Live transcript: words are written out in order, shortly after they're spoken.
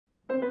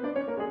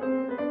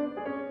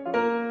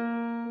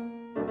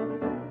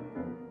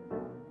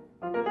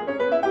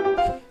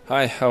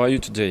Hi, how are you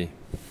today?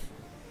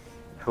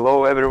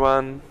 Hello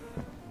everyone,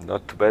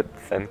 not too bad,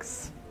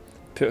 thanks.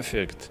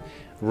 Perfect.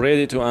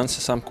 Ready to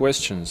answer some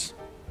questions?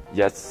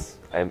 Yes,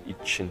 I am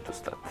itching to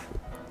start.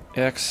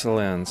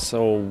 Excellent.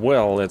 So,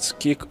 well, let's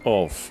kick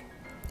off.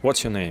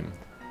 What's your name?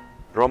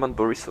 Roman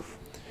Borisov,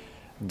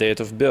 Date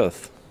of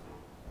birth?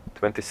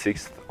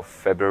 26th of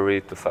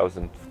February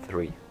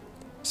 2003.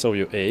 So,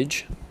 your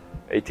age?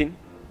 18,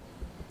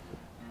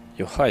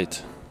 Your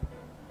height?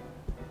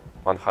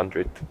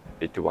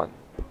 181.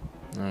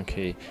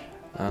 Okay.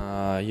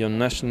 Your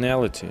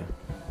nationality?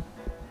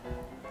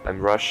 I'm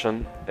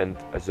Russian and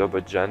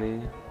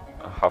Azerbaijani,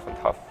 half and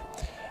half.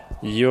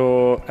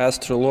 Your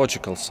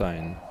astrological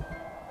sign?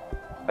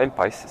 I'm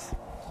Pisces.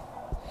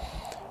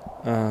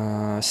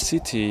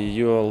 City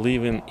you're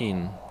living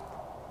in?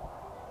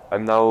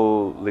 I'm now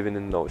living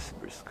in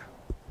Novosibirsk.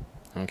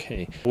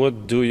 Okay.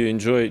 What do you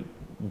enjoy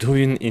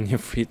doing in your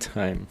free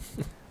time?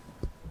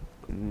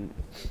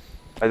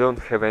 I don't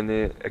have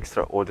any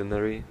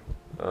extraordinary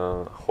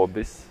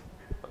hobbies,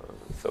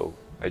 so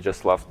I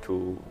just love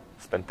to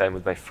spend time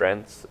with my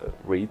friends,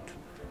 read,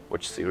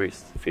 watch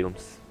series,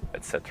 films,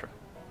 etc.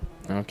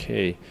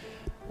 Okay.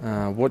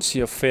 What's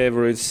your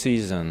favorite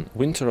season,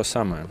 winter or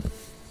summer?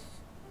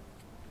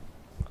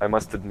 I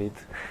must admit,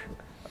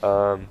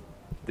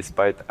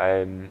 despite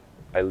I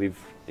live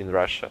in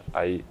Russia,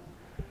 I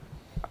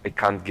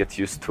can't get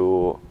used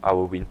to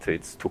our winter.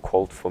 It's too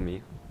cold for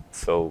me,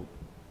 so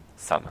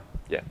summer,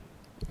 yeah.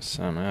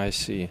 Summer, I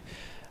see.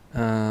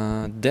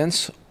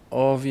 Dance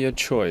of your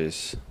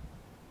choice,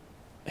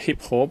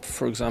 hip hop,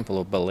 for example,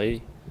 or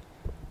ballet.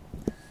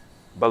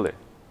 Ballet,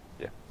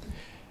 yeah.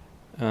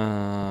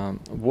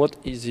 What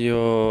is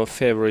your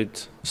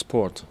favorite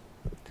sport?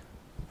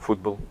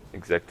 Football,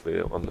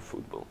 exactly on the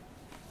football.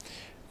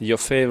 Your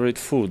favorite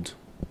food?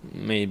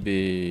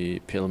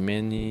 Maybe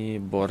pelmeni,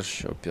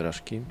 борщ, or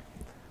пирожки?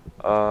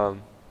 I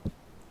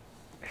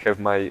have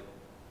my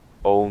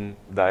own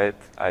diet.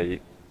 I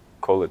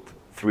call it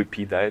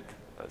 3P diet.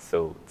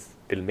 So it's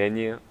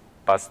pelmeni,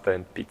 pasta,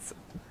 and pizza.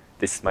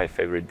 This is my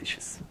favorite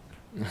dishes.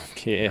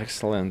 Okay,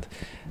 excellent.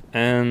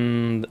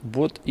 And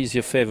what is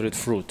your favorite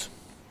fruit?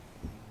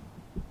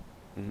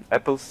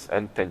 Apples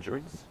and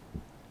tangerines.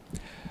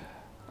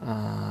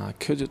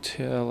 Could you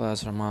tell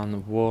us,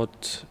 Roman,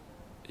 what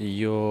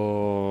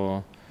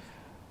your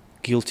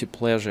guilty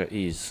pleasure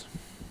is?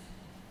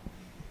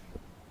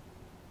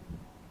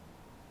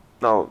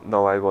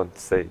 No, I won't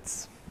say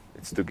it's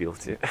too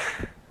guilty.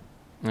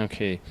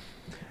 Okay.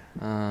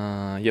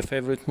 Your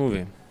favorite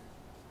movie?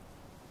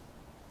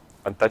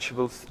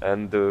 Untouchables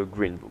and the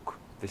Green Book.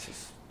 This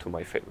is two of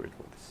my favorite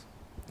movies.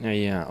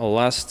 Yeah,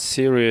 last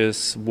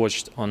series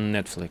watched on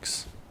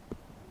Netflix.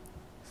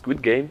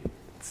 Squid Game.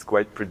 It's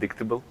quite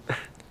predictable.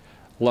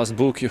 Last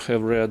book you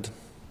have read?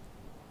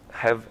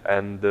 Have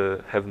and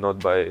Have Not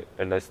by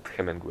Ernest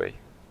Hemingway.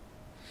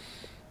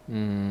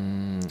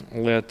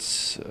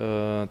 Let's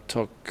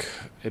talk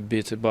a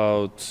bit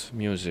about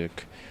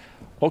music.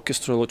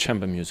 Orchestral or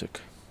chamber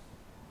music?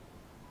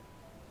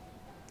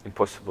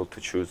 Impossible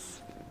to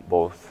choose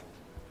both.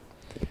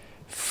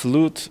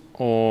 Flute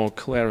or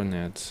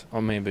clarinet,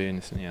 or maybe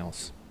anything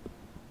else?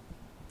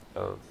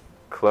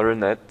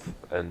 Clarinet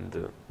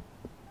and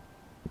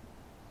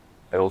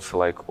I also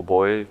like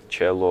oboe,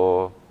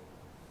 cello,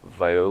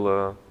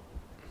 viola.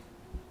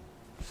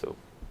 So,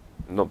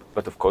 no,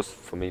 but of course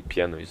for me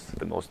piano is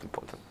the most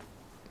important.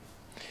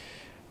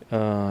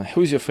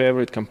 Who is your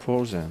favorite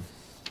composer?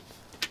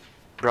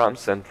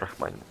 Brahms and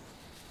Rachmaninoff.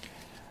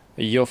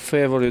 Your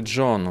favorite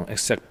genre,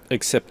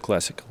 except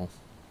classical?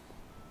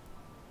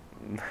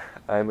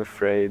 I'm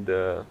afraid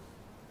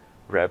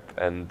rap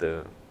and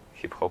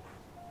hip hop.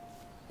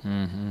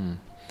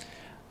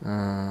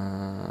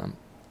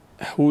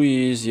 Who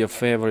is your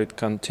favorite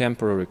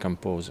contemporary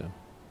composer?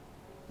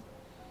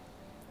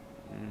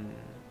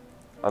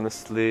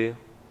 Honestly,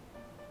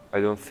 I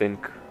don't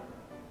think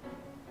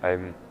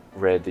I'm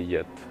ready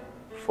yet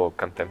for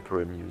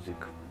contemporary music.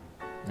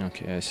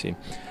 Okay, I see.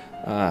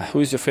 Who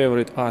is your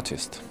favorite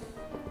artist?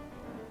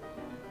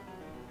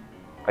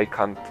 I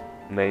can't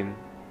name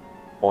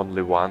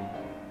only one.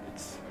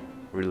 It's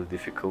really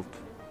difficult.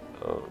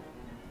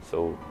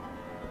 So,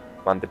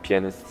 among the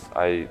pianists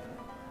I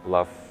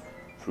love,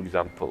 for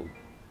example,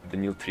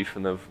 Danil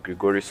Trifonov,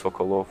 Grigory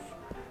Sokolov,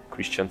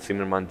 Christian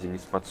Zimmerman,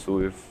 Denis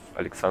Matsuev,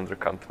 Alexander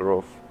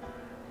Kantorov.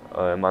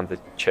 Among the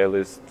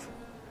cellists,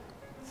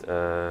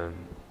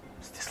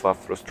 Stislav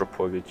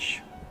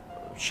Rostropovich,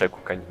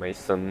 Sheku Kanye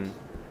Mason,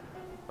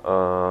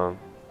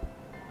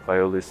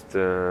 violist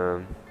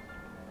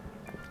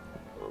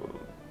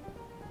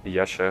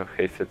Yasha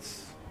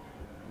Heifetz,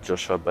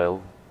 Joshua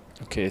Bell.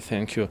 Okay,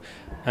 thank you.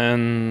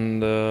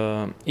 And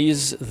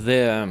is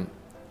there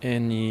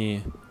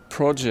any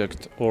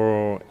project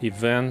or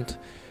event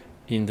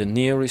in the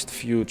nearest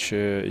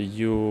future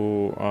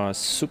you are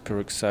super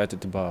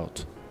excited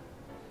about?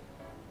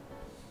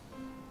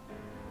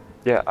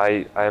 Yeah,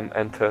 I am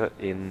enter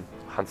in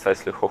Hans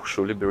Eisler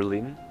Hochschule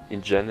Berlin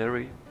in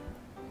January.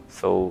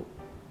 So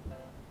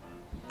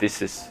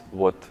this is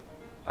what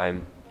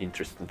I'm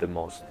interested the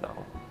most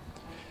now.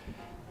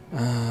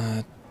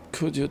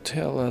 Could you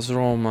tell us,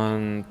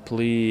 Roman,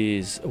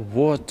 please,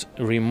 what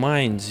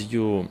reminds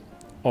you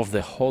of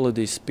the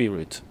holiday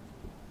spirit?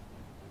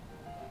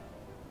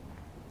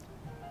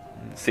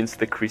 Since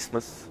the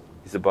Christmas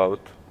is about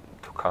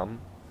to come,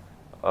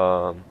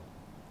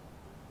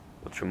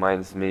 what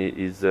reminds me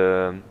is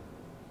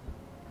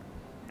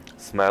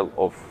smell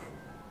of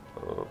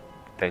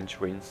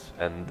tangerines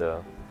and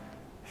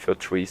fir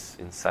trees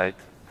inside.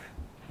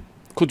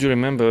 Could you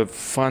remember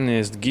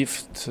funniest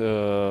gift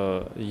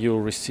you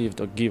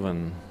received or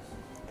given?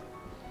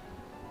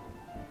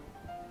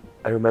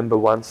 I remember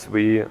once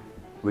we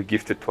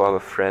gifted to our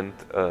friend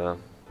a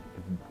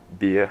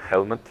beer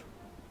helmet.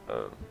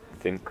 I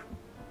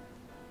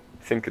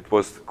think it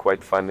was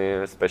quite funny,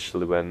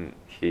 especially when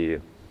he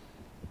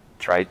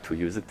tried to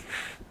use it.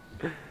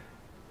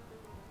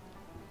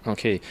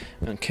 Okay,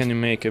 can you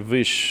make a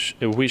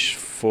wish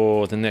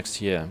for the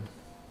next year?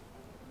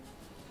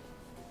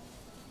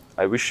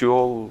 I wish you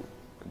all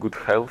good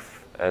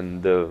health,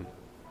 and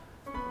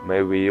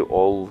may we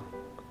all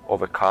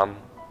overcome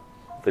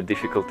the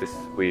difficulties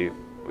we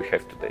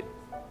have today.